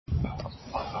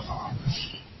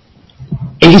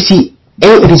and you see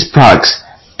any of these products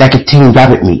that contain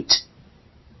rabbit meat,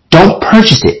 don't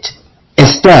purchase it.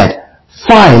 Instead,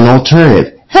 find an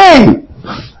alternative. Hey,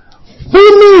 what do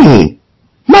you mean?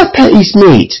 My pet eats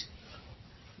meat.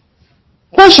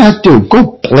 What should I do?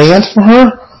 Go bland for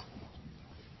her?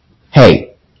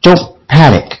 Hey, don't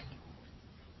panic.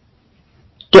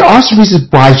 There are some reasons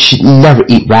why you should never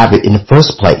eat rabbit in the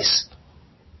first place.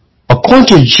 According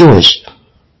to Jewish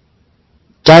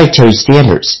dietary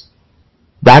standards,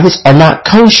 rabbits are not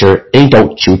kosher and they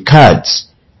don't chew cuds,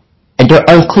 and they're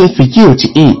unclean for you to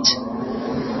eat.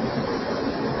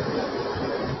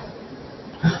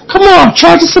 Come on,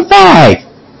 try to survive.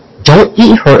 Don't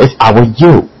eat her if I were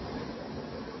you.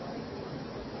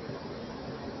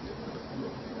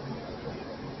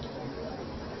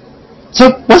 So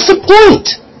what's the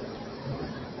point?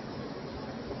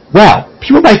 Well,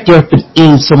 people right there have been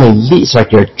eating so many meats right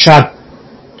there,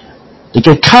 they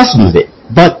get accustomed of it,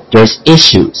 but there's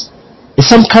issues. In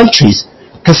some countries,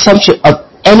 consumption of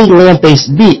any land-based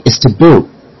meat is taboo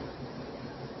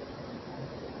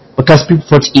because people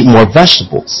prefer to eat more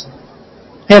vegetables.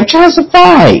 Hey, I'm trying to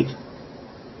survive.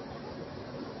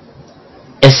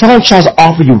 If someone tries to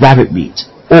offer you rabbit meat,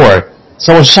 or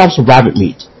someone shops for rabbit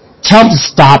meat, tell them to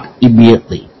stop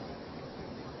immediately.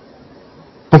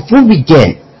 Before we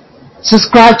begin,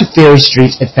 subscribe to Fairy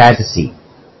Streams and Fantasy.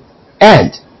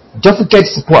 And don't forget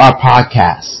to support our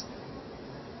podcast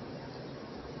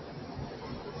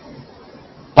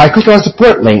by clicking on the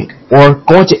support link or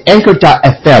going to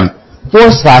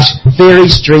anchor.fm/Fairy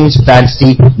Streams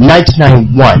Fantasy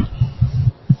 1991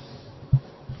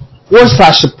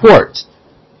 /support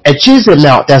and choose the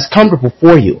amount that's comfortable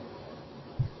for you.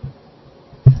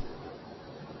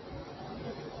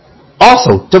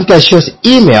 Also, don't forget to show us an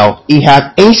email if you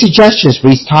have any suggestions for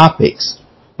these topics,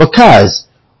 because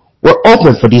we're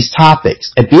open for these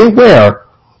topics. And be aware,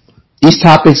 these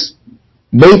topics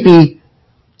may be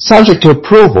subject to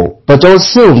approval, but don't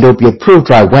assume they'll be approved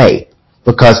right away,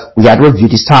 because we have to review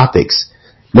these topics.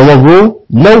 No one rule,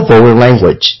 no vulgar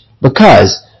language,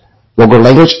 because vulgar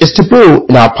language is taboo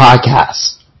in our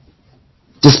podcast.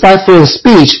 Despite freedom of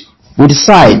speech, we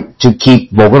decide to keep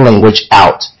vulgar language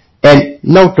out. And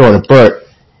no throwing a bird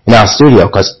in our studio,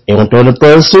 because anyone throwing a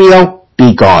bird in the studio,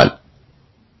 be gone.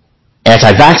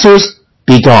 Anti-vaxxers,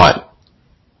 be gone.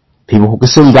 People who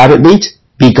consume rabbit meat,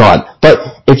 be gone.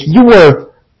 But if you were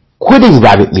quitting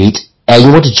rabbit meat and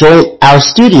you want to join our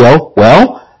studio,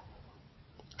 well,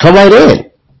 come right in.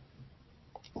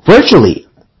 Virtually.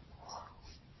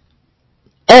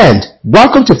 And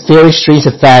welcome to Fairy Streams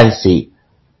of Fantasy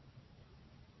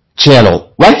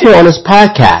channel, right here on this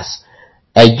podcast.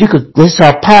 And you could listen to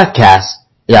our podcast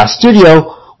in our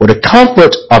studio with the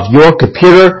comfort of your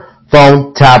computer,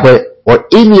 phone, tablet, or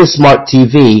even your smart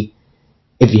TV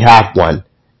if you have one.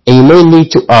 And you may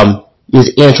need to use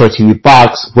an Android TV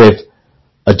box with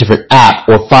a different app,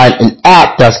 or find an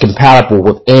app that's compatible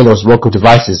with any of those local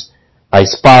devices like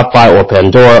Spotify or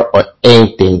Pandora or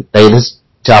anything that you listen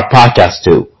to our podcast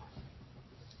to.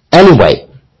 Anyway,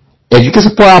 if you can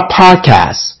support our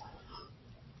podcast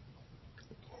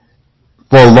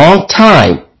for a long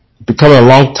time, becoming a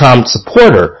long-time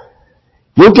supporter,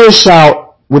 you'll get a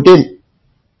shout within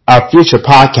our future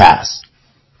podcast.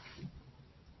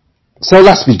 So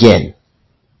let's begin.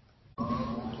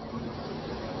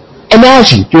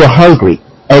 Imagine you are hungry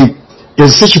and there's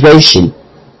a situation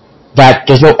that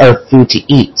there's no other food to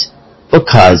eat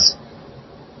because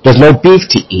there's no beef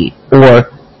to eat, or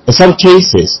in some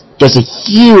cases there's a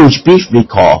huge beef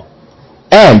recall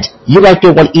and you right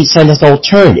there want to eat something that's an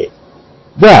alternative.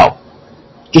 Well,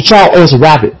 your child owns a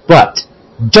rabbit, but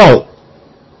don't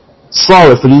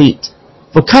slaughter it for meat,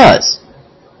 because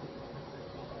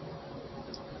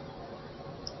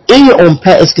eating your own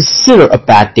pet is considered a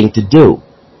bad thing to do.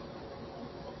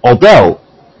 Although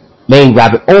many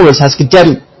rabbit owners has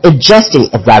condemned ingesting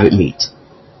of rabbit meat.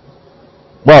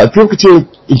 Well, if people continue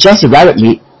ingesting rabbit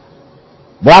meat,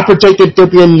 well, I predict that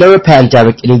there'll be another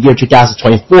pandemic in the year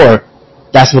 2024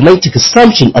 that's related to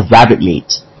consumption of rabbit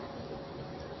meat.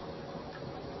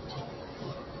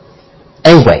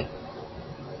 Anyway,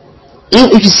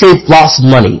 even if you save lots of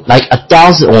money, like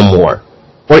 $1,000 or more,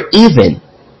 or even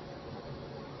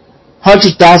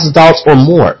 $100,000 or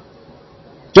more,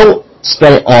 don't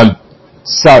spend it on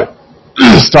start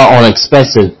on an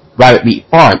expensive rabbit meat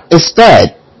farm.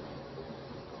 Instead,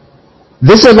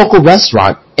 visit a local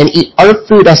restaurant and eat other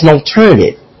food as an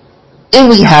alternative. If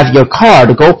we have your car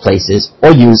to go places,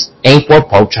 or use any form of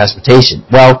public transportation,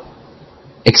 well,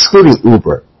 excluding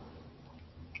Uber.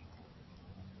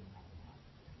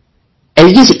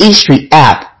 And use the Eat Street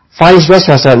app. Find these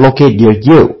restaurants that are located near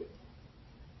you.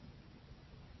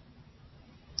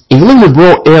 If you live in a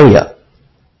rural area,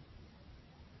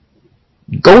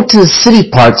 go to the city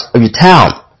parts of your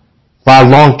town via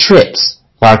long trips,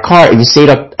 via car if you save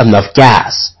up enough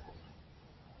gas.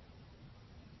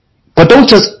 But don't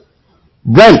just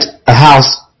rent a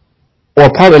house or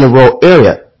apartment in a rural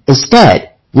area.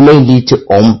 Instead, you may need to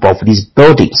own both of these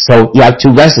buildings, so you have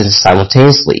two residences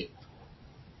simultaneously.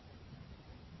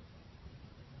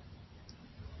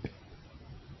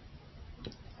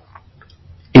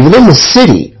 If you live in a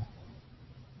city,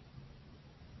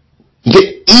 you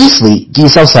can easily get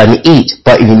yourself something to eat,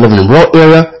 but if you live in a rural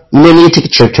area, you may need to take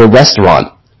a trip to a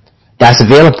restaurant that's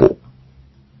available.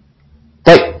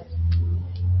 But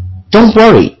don't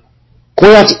worry,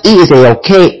 going out to eat is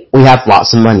okay when you have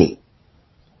lots of money.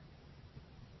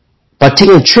 But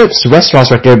taking trips to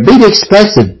restaurants right there may be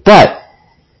expensive, but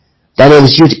that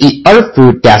enables you to eat other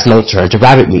food that's not turned to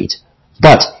rabbit meat.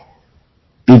 But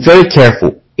be very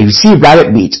careful. If you see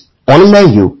rabbit meat on the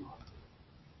menu,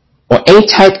 or any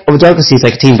type of delicacies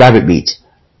that contain rabbit meat,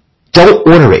 don't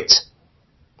order it.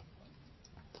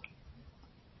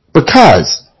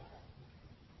 Because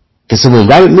consuming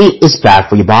rabbit meat is bad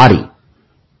for your body.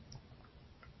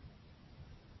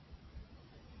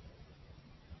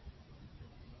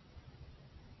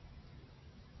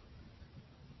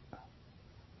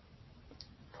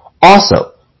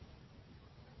 Also,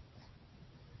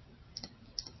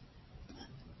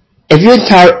 if you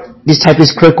encounter these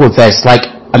types of critical events like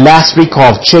a mass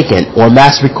recall of chicken or a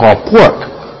mass recall of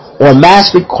pork or a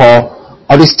mass recall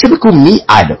of these typical meat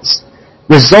items,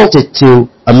 resulted to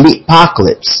a meat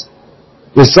apocalypse,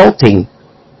 resulting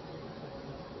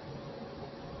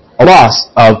a loss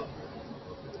of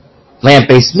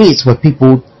land-based meats what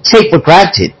people take for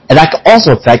granted, and that can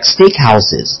also affect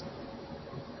steakhouses.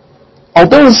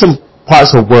 Although in some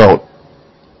parts of the world,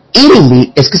 eating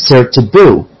meat is considered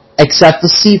taboo, except for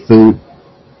seafood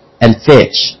and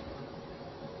fish.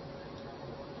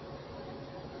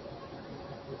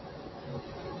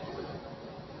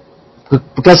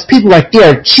 Because people right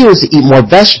there choose to eat more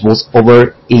vegetables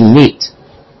over eating meat.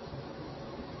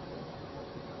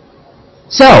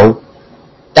 So,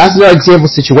 that's another example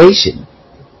situation.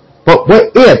 But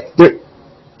what if there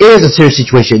is a serious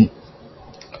situation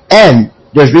and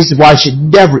there's reasons why I should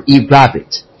never eat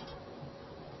rabbit?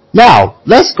 Now,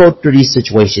 let's go through these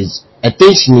situations and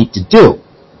things you need to do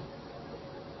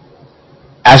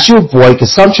as you avoid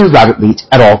consumption of rabbit meat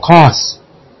at all costs.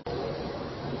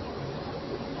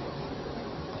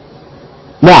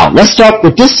 Now, let's start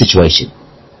with this situation.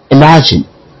 Imagine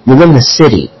you live in a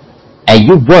city and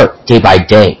you work day by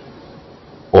day.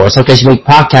 Or in some cases you make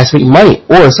podcasts, make money.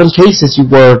 Or in some cases you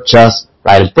were just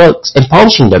writing books and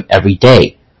publishing them every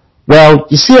day. Well,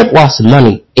 you see up lots of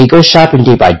money and you go shopping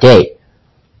day by day.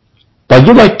 But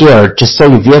you're right there to sell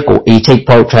your vehicle and you take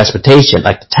public transportation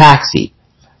like the taxi.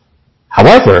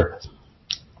 However,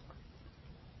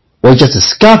 we just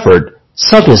discovered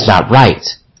something is not right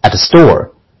at the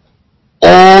store.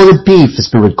 All the beef has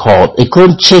been recalled,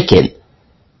 including chicken,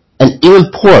 and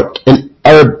even pork and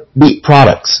other meat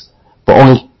products. But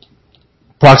only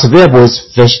products available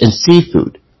is fish and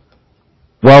seafood.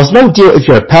 Well, it's no deal if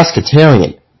you're a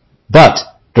pescatarian, but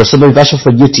there's so many vegetables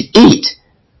for you to eat,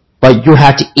 but you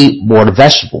have to eat more of the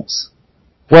vegetables.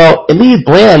 Well, it may be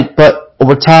bland, but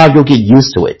over time you'll get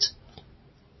used to it.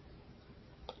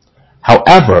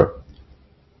 However,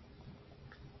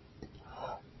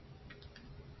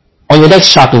 on your next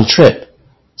shopping trip,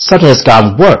 something has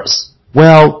gotten worse.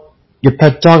 Well, your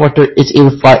pet dog right there is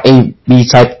able to find any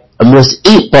meat type of meals to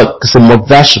eat, but consume more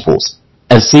vegetables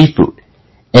and seafood.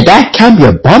 And that can be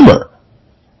a bummer.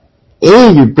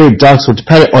 And your big dogs who are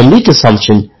dependent on meat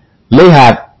consumption may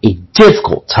have a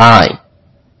difficult time.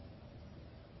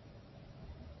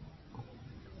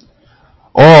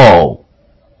 Oh,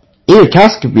 even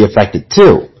cats can be affected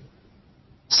too.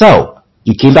 So,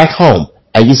 you came back home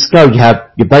and you discover you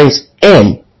have your bunnies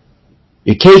in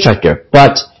your cage right there,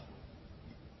 but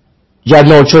you have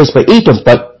no choice but eat them,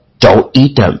 but don't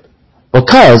eat them.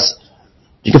 Because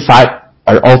you can find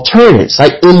other alternatives,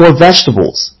 like eating more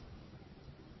vegetables.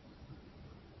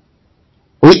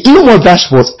 We eat more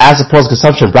vegetables as opposed to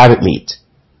consumption of rabbit meat.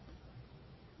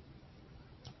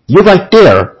 You're right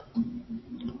there,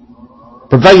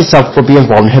 prevent yourself from being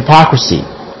involved in hypocrisy.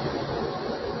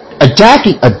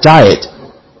 Adapting a diet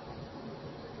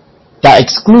that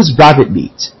excludes rabbit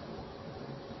meat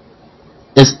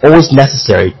is always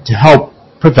necessary to help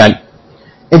prevent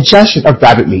ingestion of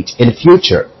rabbit meat in the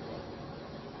future.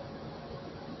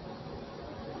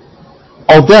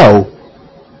 Although,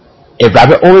 if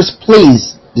rabbit owners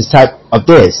please this type of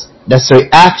necessary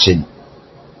action,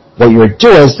 what you're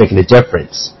doing is making a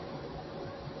difference.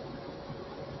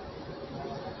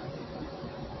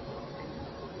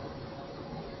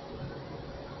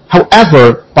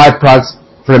 However, byproducts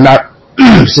for the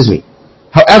excuse me.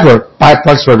 However,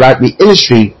 byproducts for the rabbit meat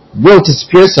industry will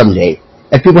disappear someday,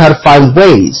 and people have to find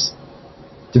ways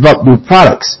to develop new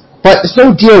products. But it's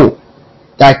no deal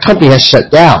that company has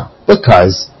shut down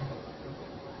because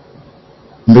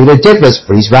it made a difference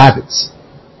for these rabbits.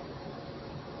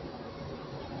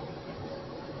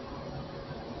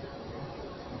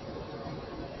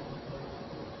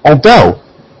 Although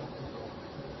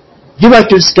you might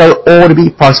discover all the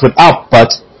meat products without,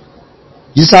 but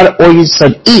you decided or you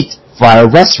decided to eat via a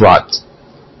restaurant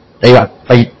that you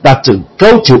have to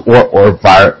go to or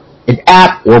via an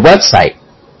app or website,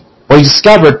 or you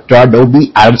discovered there are no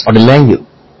meat items on the menu.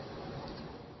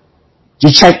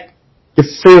 You check your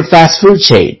favorite fast food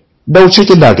chain. No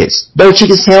chicken nuggets, no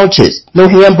chicken sandwiches, no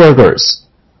hamburgers,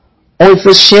 only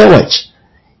fish sandwich.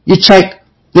 You check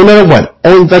another one,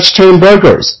 only vegetarian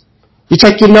burgers. You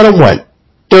check another one.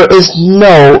 There is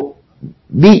no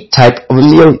meat type of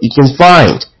meal you can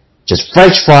find. Just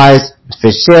french fries,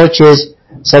 fish sandwiches,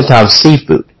 sometimes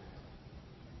seafood.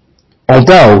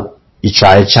 Although, you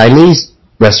try a Chinese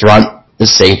restaurant, the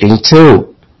same thing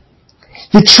too.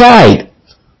 You tried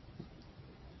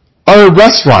other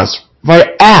restaurants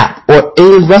via app or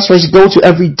any restaurants you go to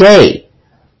every day.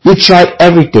 You tried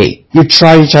everything. You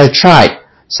tried.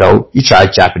 So, you tried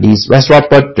a Japanese restaurant,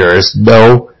 but there's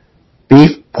no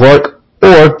beef, pork,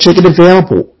 or chicken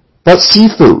available, but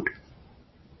seafood.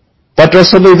 But there are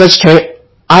so many vegetarian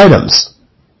items.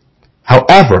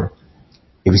 However,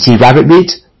 if you see rabbit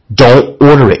meat, don't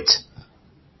order it.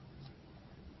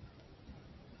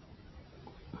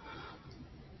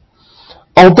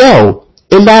 Although,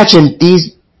 imagine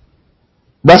these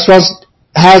restaurants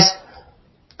has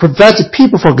prevented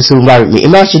people from consuming rabbit meat.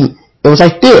 Imagine it was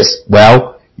like this.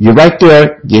 Well, you're right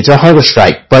there, you get to a hunger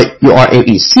strike, but you aren't able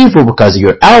to eat seafood because of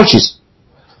your allergies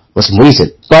for some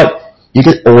reason. But you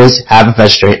can always have a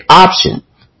vegetarian option.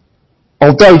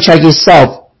 Although you try to get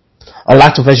yourself a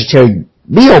lacto-vegetarian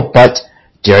meal, but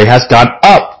dairy has gone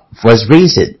up for this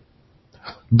reason.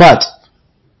 But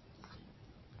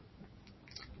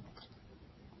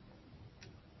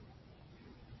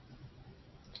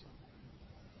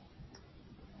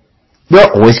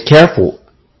we're always careful.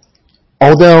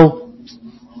 Although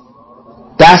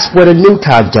that's where the new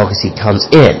kind of delicacy comes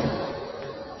in.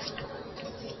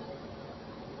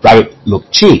 Rabbit milk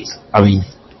cheese.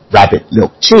 Rabbit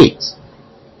milk cheese.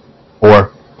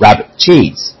 Or rabbit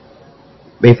cheese.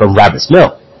 Made from rabbit's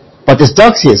milk. But this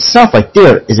delicacy itself right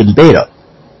there is in beta.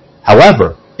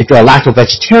 However, if you're a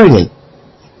lacto-vegetarian,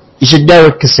 you should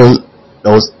never consume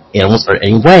those animals in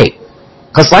any way.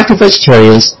 Because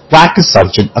lacto-vegetarians lack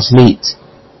consumption of meat.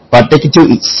 But they can do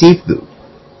eat seafood.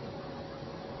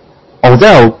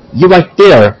 Although, you right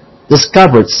there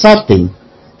discovered something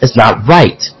is not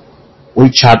right. Or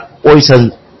you tried or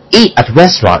you eat at the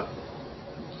restaurant.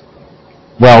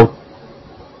 Well,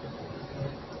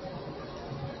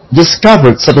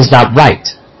 discovered something's not right.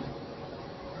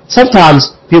 Sometimes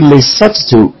people may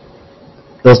substitute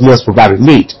those meals for rabbit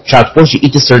meat, try to force you to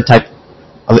eat a certain type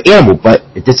of animal, but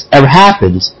if this ever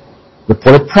happens,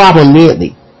 report a problem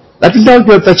immediately. Let them know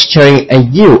you're a vegetarian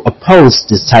and you oppose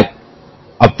this type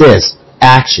of this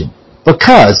action,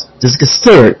 because this is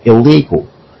considered illegal,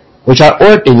 which are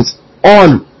order things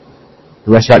on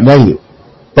the restaurant menu,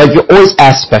 but you always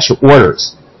ask special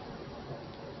orders.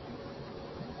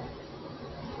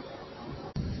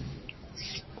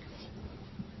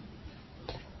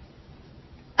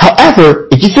 However,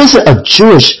 if you visit a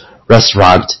Jewish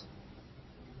restaurant,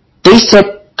 they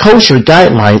set kosher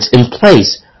guidelines in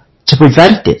place to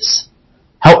prevent this.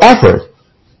 However,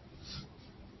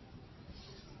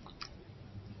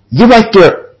 you right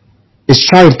there is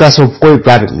trying best to avoid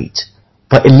rabbit meat.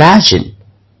 But imagine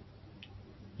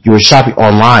you were shopping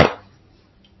online,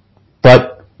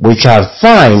 but what you try to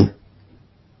find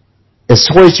is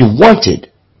toys you wanted.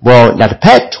 Well, not the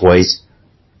pet toys,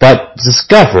 but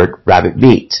discovered rabbit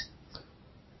meat.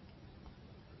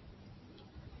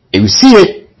 If you see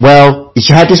it, well, you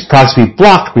should have these products be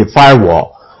blocked with a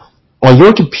firewall on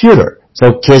your computer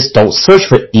so kids don't search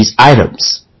for these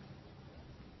items.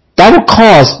 That will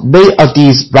cause many of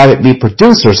these rabbit meat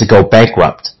producers to go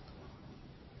bankrupt.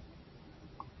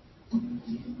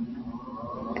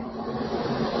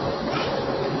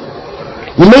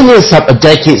 You may need to set up a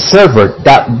dedicated server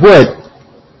that would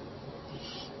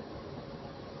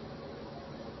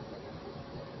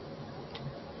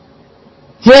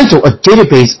handle a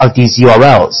database of these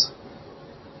URLs.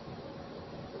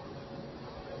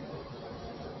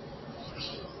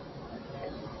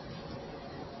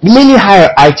 You may need to hire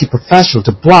an IT professional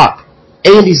to block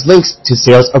any of these links to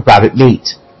sales of rabbit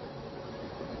meat.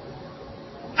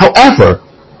 However,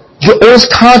 You can always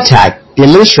contact the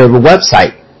administrator of a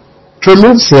website to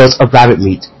remove sales of rabbit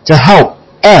meat to help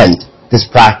end this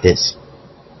practice.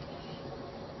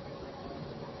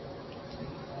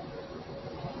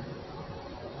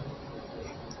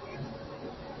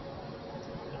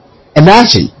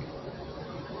 Imagine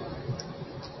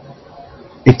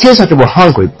the kids out there were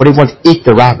hungry, but they want to eat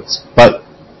the rabbits, but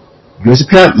you as a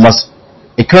parent must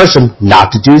encourage them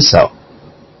not to do so.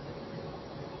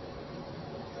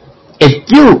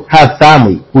 If you have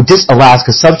family who disallows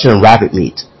consumption of rabbit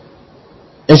meat,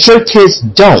 ensure kids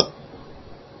don't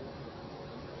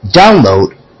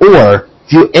download or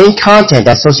view any content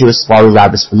that's associated with slaughtering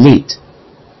rabbits for meat.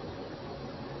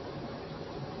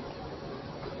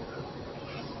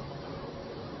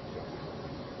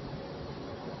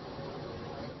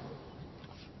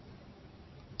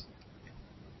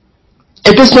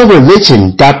 If there's no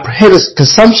religion that prohibits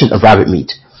consumption of rabbit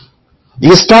meat, you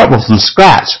can start one from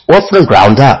scratch or from the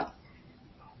ground up.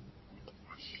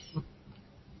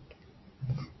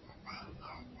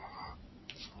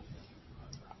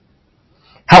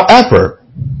 However,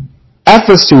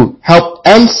 efforts to help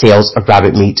end sales of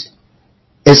rabbit meat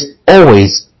is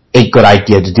always a good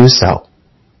idea to do so.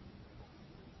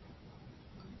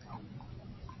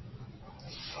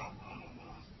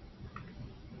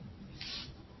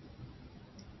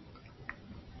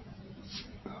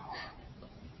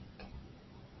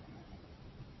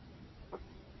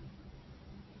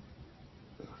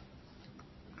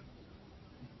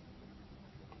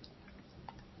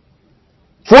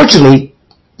 Fortunately,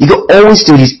 you can always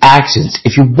do these actions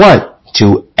if you want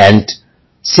to end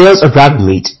sales of rabbit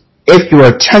meat if you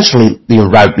are intentionally leaving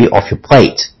rabbit meat off your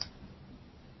plate.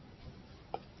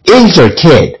 If you're a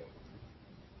kid,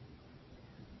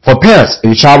 for parents, if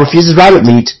your child refuses rabbit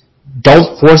meat,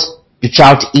 don't force your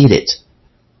child to eat it.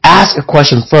 Ask a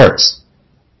question first.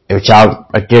 If your child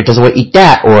right there doesn't want to eat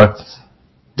that or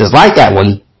doesn't like that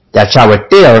one, that child right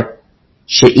there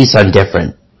should eat something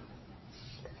different.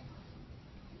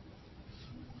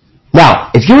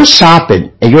 Now, if you're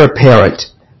shopping and you're a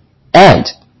parent and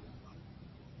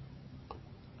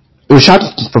you're shopping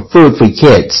for food for your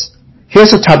kids,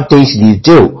 here's the type of things you need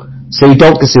to do so you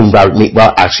don't consume rabbit meat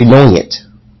without actually knowing it.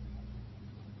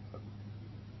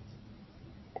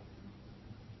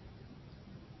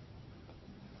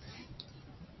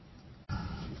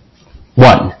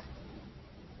 1.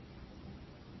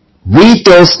 Read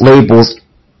those labels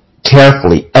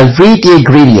carefully and read the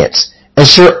ingredients.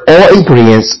 Ensure all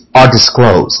ingredients are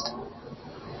disclosed.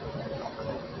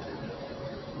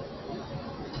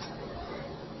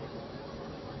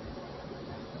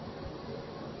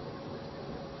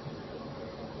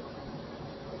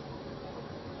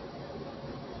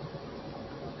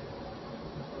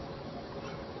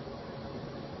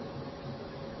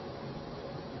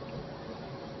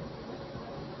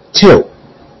 2.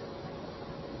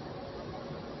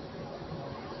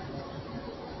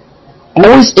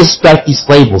 Always inspect these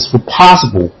labels for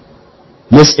possible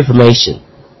misinformation.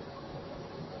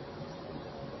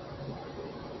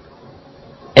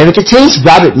 If it contains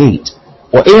rabbit meat,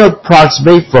 or any other products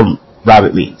made from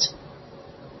rabbit meat,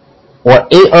 or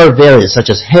any other variants such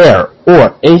as hair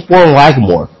or any form of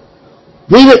lagomorph,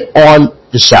 leave it on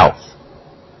the shelf.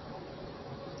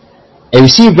 If you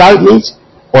see rabbit meat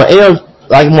or any other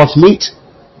lagomorph meat,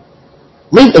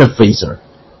 leave it in the freezer.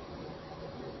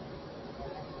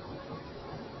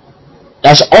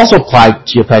 That should also apply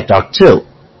to your pet dog too,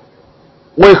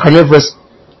 or your carnivorous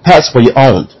pets for your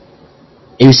own.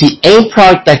 If you see any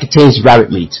product that contains rabbit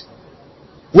meat,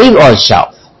 leave it on the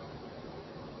shelf.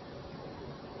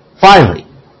 Finally,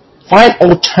 find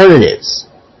alternatives.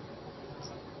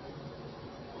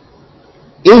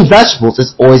 Eating vegetables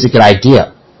is always a good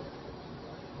idea.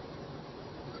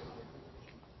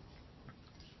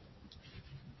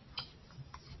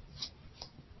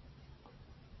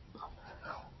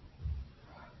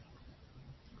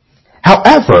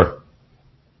 However,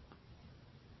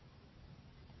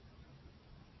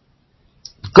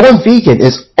 going vegan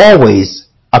is always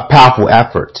a powerful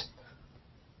effort.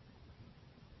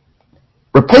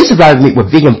 Replacing rabbit meat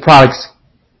with vegan products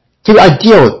can be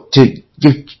ideal to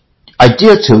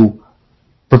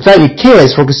prevent your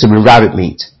kids from consuming rabbit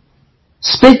meat.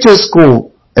 Speak to a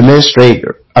school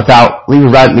administrator about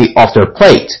leaving rabbit meat off their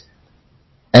plate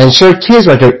and ensure kids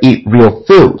are to eat real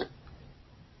food.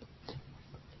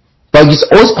 But it's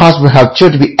always possible to have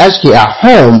children be educated at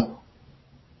home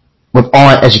with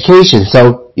online education,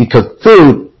 so you cook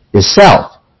food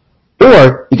yourself,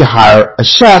 or you can hire a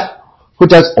chef who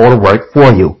does all the work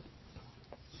for you.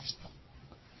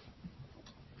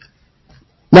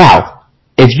 Now,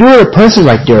 if you're a person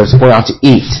like there is going out to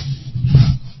eat,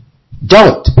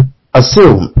 don't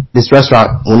assume this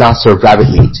restaurant will not serve rabbit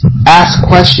meat. Ask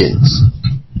questions,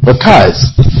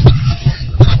 because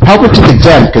helping to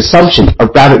condemn consumption of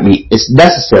rabbit meat is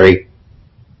necessary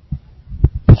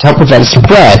to help prevent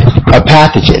spread of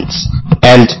pathogens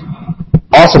and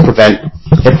also prevent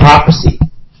hypocrisy.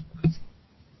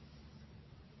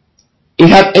 If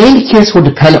you have any kids who are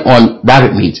dependent on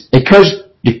rabbit meat, encourage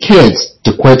the kids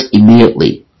to quit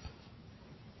immediately.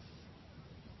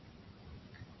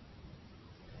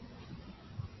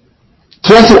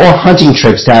 Cancel all hunting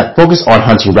trips that focus on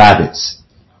hunting rabbits.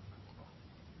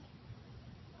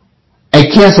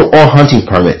 And cancel all hunting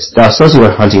permits that are associated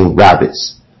with hunting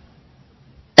rabbits.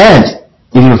 And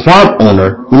if you're a farm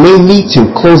owner, you may need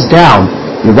to close down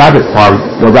your rabbit farm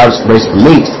where rabbits are raised for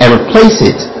meat and replace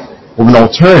it with an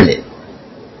alternative.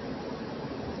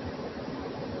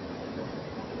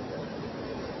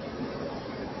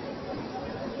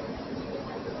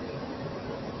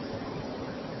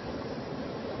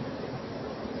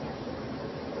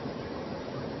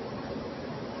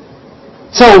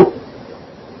 So,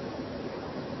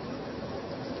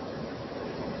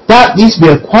 that needs to be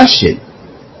a question.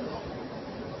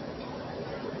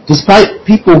 Despite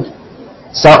people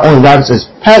start owning rabbits as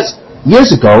pets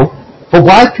years ago, but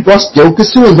why people are still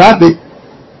consuming rabbit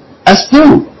as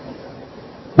food?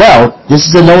 Well, this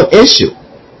is a known issue.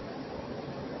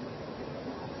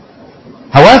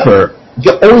 However,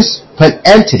 you can always put an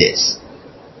end to this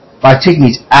by taking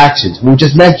these actions we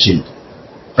just mentioned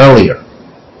earlier.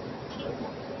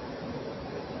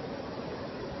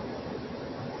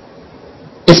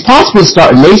 It's possible to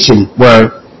start a nation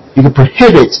where you can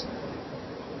prohibit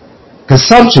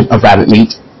consumption of rabbit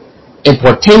meat,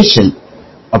 importation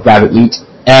of rabbit meat,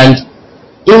 and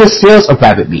even sales of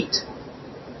rabbit meat.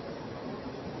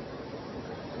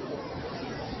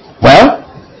 Well,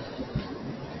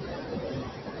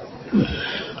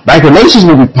 micronations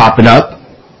will be popping up.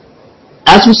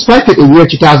 As expected in the year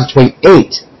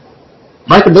 2028,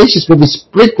 micronations will be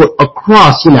sprinkled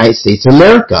across the United States of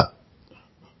America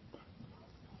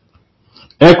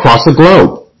and across the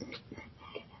globe.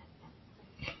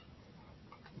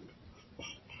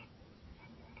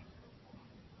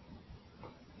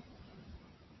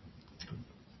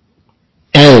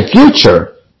 And in the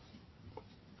future,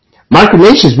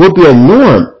 micronations will be a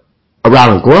norm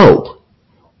around the globe.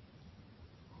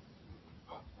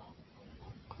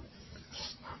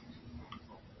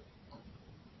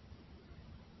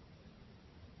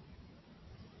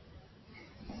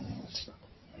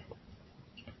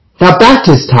 Now back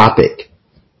to this topic.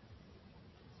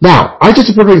 Now, I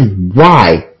just wondering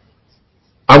why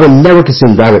I would never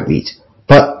consume rabbit meat.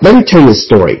 But let me tell you a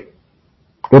story.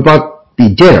 We're about to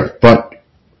be dinner, but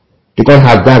they're going to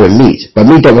have rabbit meat. But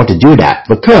me don't want to do that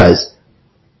because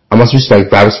I must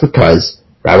respect rabbits because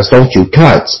rabbits don't chew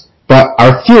cuts. But I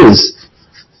refuse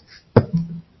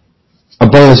a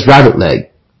boneless rabbit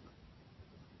leg.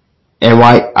 And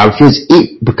why I refuse to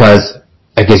eat because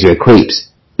it gives you the creeps.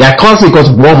 That constantly goes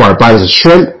to Walmart buys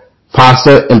shrimp,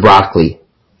 pasta, and broccoli.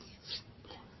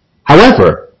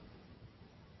 However,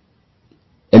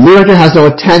 America has no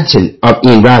intention of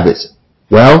eating rabbits.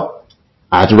 Well,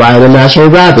 I have to ride a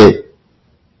national rabbit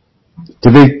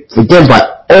to be forgiven by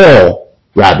all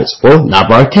rabbits. Well, not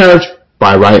by a carriage,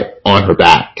 but right on her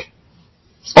back.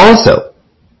 Also,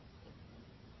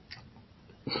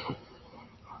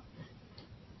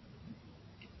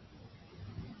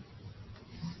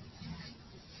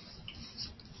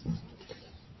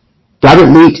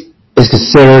 rabbit meat is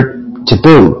considered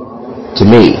taboo to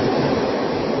me.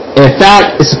 In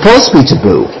fact, it's supposed to be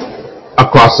taboo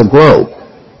across the globe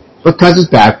because it's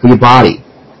bad for your body.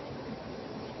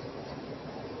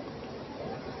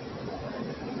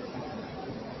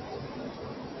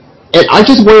 And I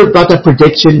just worry about that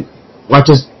prediction I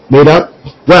just made up.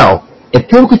 Well, if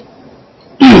people could,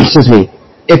 excuse me,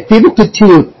 if people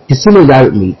continue consuming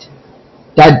rabbit meat,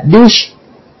 that new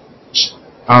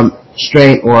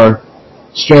strain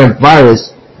of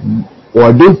virus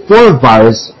or new form of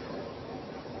virus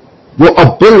will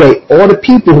obliterate all the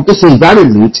people who consume rabbit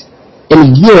meat in the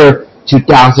year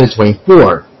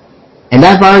 2024. And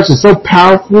that virus is so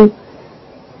powerful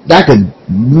that could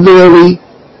literally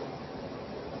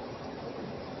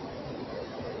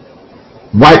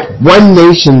wipe one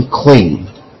nation clean.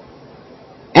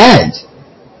 And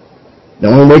the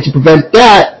only way to prevent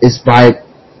that is by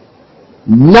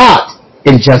not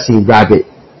ingesting rabbit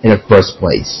in the first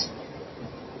place.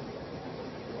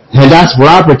 And that's what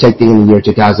I'm protecting in the year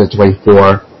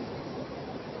 2024.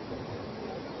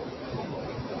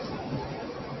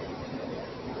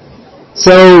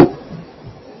 So,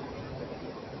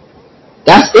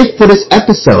 that's it for this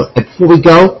episode. And before we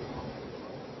go,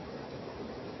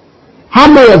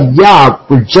 How many of y'all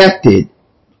rejected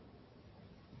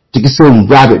to consume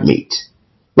rabbit meat?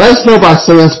 Let us know by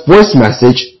sending us voice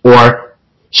message or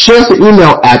share us an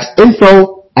email at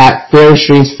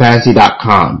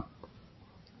info@fairstreamsfantasy.com.